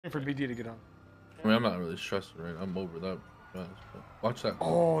for BD to get on. I mean, I'm not really stressed, right? I'm over that. Watch that.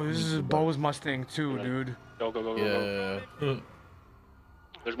 Oh, this is Bo's Mustang too, dude. Go, go, go, go, Yeah. go.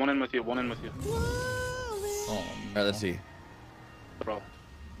 There's one in with you, one in with you. Oh, Alright, let's see. Bro.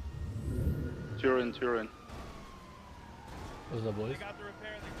 Two in, two in. What's up, boys?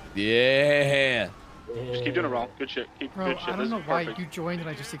 Yeah. Just keep doing it wrong. Good shit. Keep Bro, good shit. I don't know This is why perfect. you joined and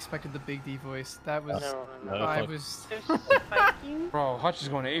I just expected the Big D voice. That was, No, I fuck. was. Bro, Hutch is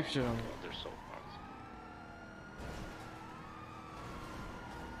going to ape shit on me. They're so fucked.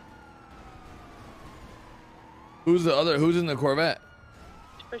 Who's the other? Who's in the Corvette?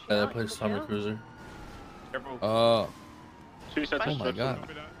 that plays Summer Cruiser. Careful. Oh. Two sets Oh of my strips. god.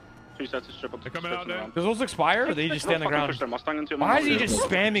 Two sets of strips. They're coming out there. Does those expire or they just stay on the Fucking ground? push their Mustang into him. Why is he Yeah. just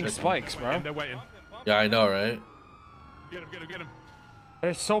spamming spikes, bro? They're waiting. Yeah, I know, right? Get him, get him, get him.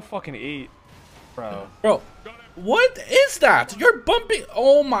 They're so fucking eat, bro. Bro, what is that? You're bumping.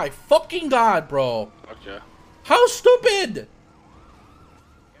 Oh my fucking god, bro. Fuck yeah. How stupid!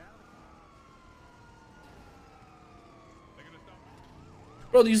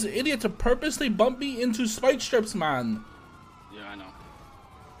 Bro, these idiots are purposely bumping into spike strips, man. Yeah, I know.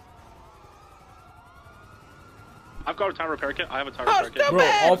 I've got a tire repair kit. I have a tire repair kit. Bro,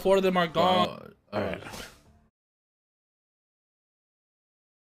 all four of them are gone. Alright.